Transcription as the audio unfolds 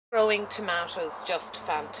Growing tomatoes just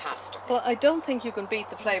fantastic. Well, I don't think you can beat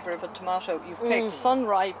the flavour of a tomato you've picked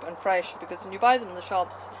sun-ripe and fresh, because when you buy them in the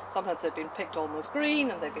shops, sometimes they've been picked almost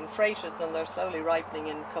green and they've been freighted and they're slowly ripening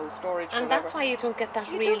in cold storage. And that's why you don't get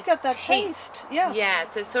that real don't get that taste. Yeah. Yeah,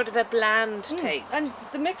 it's a sort of a bland taste. And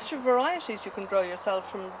the mixture of varieties you can grow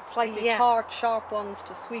yourself, from slightly tart, sharp ones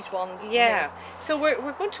to sweet ones. Yeah. So we're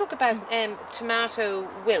going to talk about tomato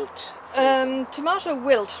wilt. Tomato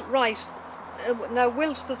wilt, right. Now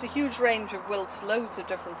wilts, there's a huge range of wilts. Loads of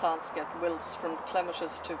different plants get wilts, from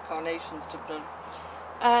clematis to carnations to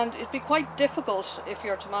and it'd be quite difficult if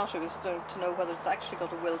your tomato is to know whether it's actually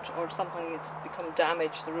got a wilt or something. It's become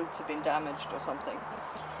damaged, the roots have been damaged or something.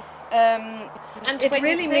 And it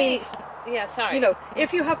really means, sorry, you know,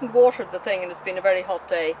 if you haven't watered the thing and it's been a very hot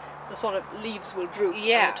day, the sort of leaves will droop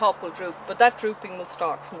and the top will droop, but that drooping will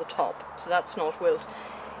start from the top, so that's not wilt.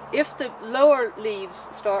 If the lower leaves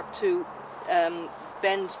start to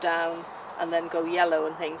bend down and then go yellow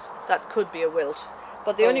and things, that could be a wilt.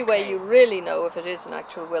 But the only way you really know if it is an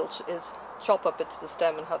actual wilt is chop up bits of the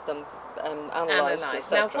stem and have them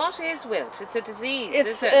analysed. Now, what is wilt? It's a disease,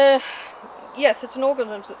 is it? Yes, it's an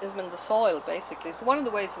organism in the soil, basically. So one of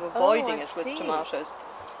the ways of avoiding it with tomatoes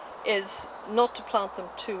is not to plant them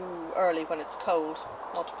too early when it's cold,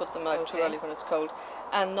 not to put them out too early when it's cold,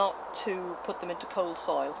 and not to put them into cold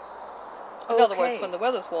soil. In other words, when the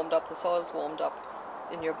weather's warmed up, the soil's warmed up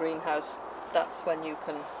in your greenhouse, that's when you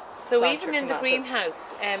can So plant even your in the tomatoes.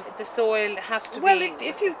 greenhouse, the soil has to be... Well,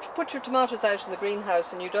 if you put your tomatoes out in the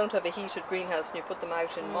greenhouse and you don't have a heated greenhouse and you put them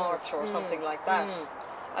out in March or something like that,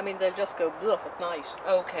 I mean, they'll just go bleh at night.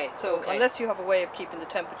 So unless you have a way of keeping the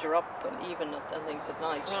temperature up and even and things at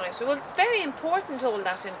night. Right. Well, it's very important, all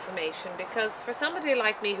that information, because for somebody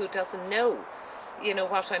like me who doesn't know, you know,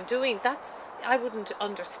 what I'm doing, I wouldn't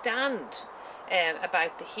understand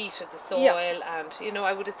about the heat of the soil, and you know,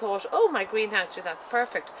 I would have thought, oh, my greenhouse, that's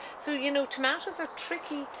perfect. So you know, tomatoes are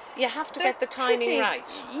tricky. You have to get the timing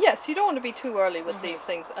right. Yes, you don't want to be too early with these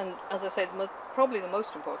things, and as I said, probably the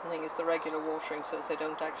most important thing is the regular watering, so they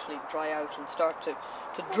don't actually dry out and start to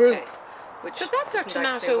droop. So that's our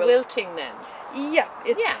tomato wilting then. Yeah,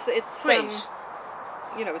 it's great.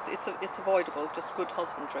 You know, it's avoidable. Just good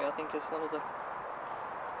husbandry, I think, is one of the